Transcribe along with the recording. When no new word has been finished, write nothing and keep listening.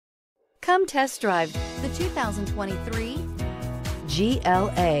Come test drive the 2023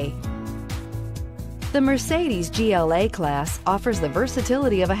 GLA. The Mercedes GLA class offers the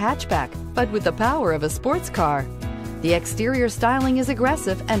versatility of a hatchback, but with the power of a sports car. The exterior styling is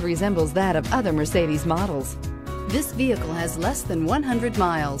aggressive and resembles that of other Mercedes models. This vehicle has less than 100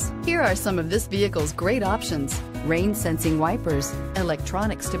 miles. Here are some of this vehicle's great options: rain-sensing wipers,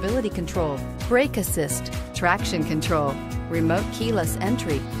 electronic stability control, brake assist, traction control, remote keyless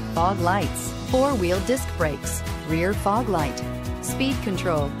entry, fog lights, four-wheel disc brakes, rear fog light, speed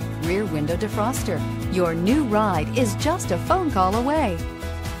control, rear window defroster. Your new ride is just a phone call away.